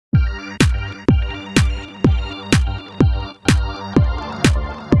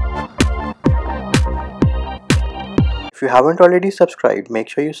If you haven't already subscribed, make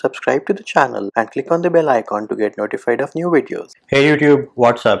sure you subscribe to the channel and click on the bell icon to get notified of new videos. Hey YouTube,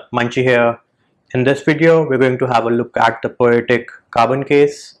 what's up? Munchie here. In this video, we're going to have a look at the Poetic Karbon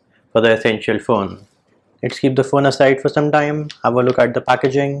case for the Essential phone. Let's keep the phone aside for some time, have a look at the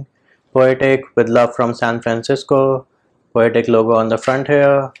packaging. Poetic with love from San Francisco. Poetic logo on the front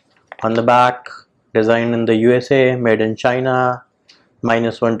here. On the back, designed in the USA, made in China.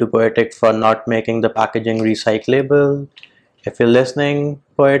 -1 to Poetic for not making the packaging recyclable. If you're listening,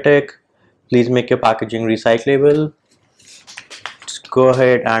 Poetic, please make your packaging recyclable. Just go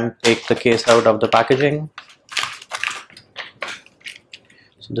ahead and take the case out of the packaging.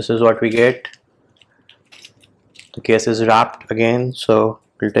 So this is what we get. The case is wrapped again, so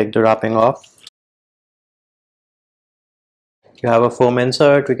we'll take the wrapping off. You have a foam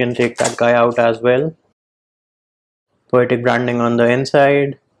insert, we can take that guy out as well. Poetic branding on the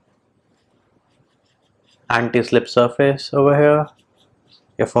inside, anti-slip surface over here.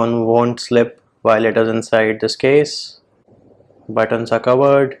 Your phone won't slip while it is inside this case. Buttons are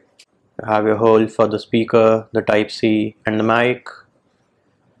covered. You have your hole for the speaker, the Type-C and the mic.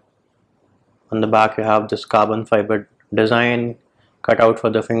 On the back you have this carbon fiber design, cutout for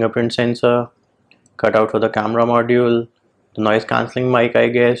the fingerprint sensor, cutout for the camera module, the noise cancelling mic I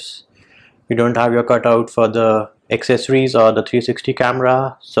guess. You don't have your cutout for the accessories or the 360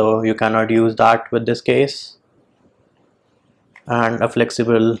 camera, so you cannot use that with this case. And a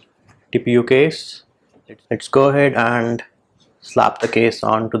flexible TPU case. Let's go ahead and slap the case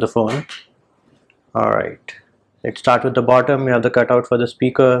onto the phone. Alright, let's start with the bottom. You have the cutout for the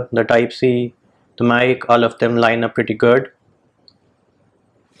speaker, the Type-C, the mic, all of them line up pretty good.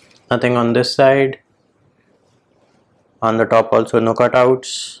 Nothing on this side. On the top also no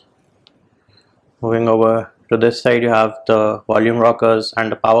cutouts. Moving over to this side, you have the volume rockers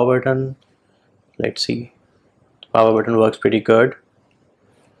and the power button. Let's see, the power button works pretty good.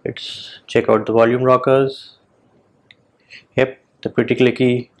 Let's check out the volume rockers. Yep, they're pretty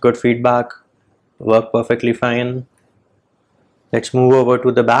clicky, good feedback, work perfectly fine. Let's move over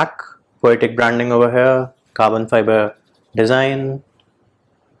to the back. Poetic branding over here, carbon fiber design.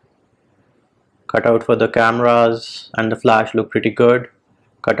 Cutout for the cameras and the flash look pretty good.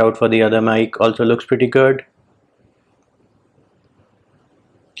 Cutout for the other mic also looks pretty good.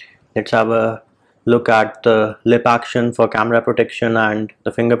 Let's have a look at the lip action for camera protection and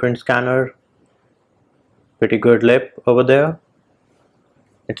the fingerprint scanner. Pretty good lip over there.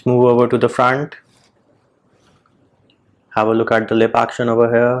 Let's move over to the front. Have a look at the lip action over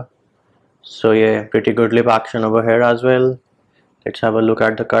here. So yeah, pretty good lip action over here as well. Let's have a look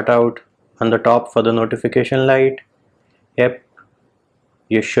at the cutout on the top for the notification light. Yep,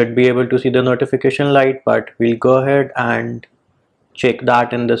 you should be able to see the notification light, but we'll go ahead and check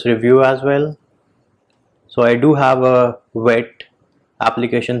that in this review as well. So I do have a wet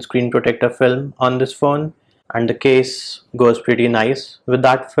application screen protector film on this phone, and the case goes pretty nice with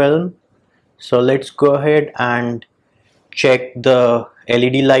that film. So let's go ahead and check the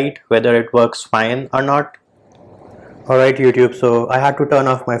LED light, whether it works fine or not. Alright YouTube, so I had to turn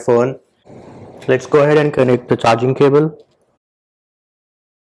off my phone. So let's go ahead and connect the charging cable.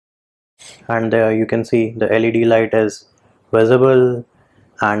 And there you can see the LED light is visible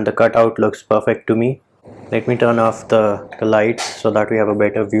and the cutout looks perfect to me. Let me turn off the lights so that we have a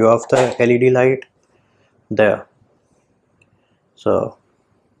better view of the LED light. There. So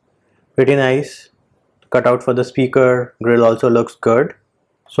pretty nice. Cutout for the speaker grill also looks good.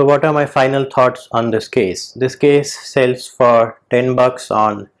 So what are my final thoughts on this case? This case sells for 10 bucks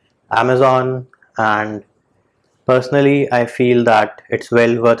on Amazon, and personally I feel that it's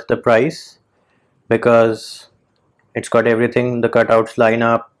well worth the price because it's got everything. The cutouts line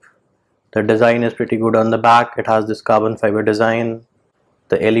up, the design is pretty good on the back, it has this carbon fiber design,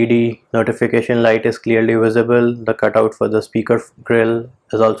 the LED notification light is clearly visible, the cutout for the speaker grill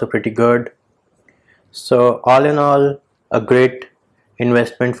is also pretty good. So all in all, a great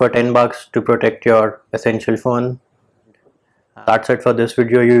investment for 10 bucks to protect your Essential phone. That's it for this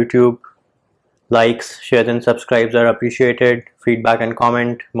video YouTube. Likes, shares and subscribes are appreciated. Feedback and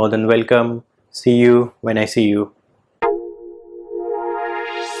comment more than welcome. See you when I see you.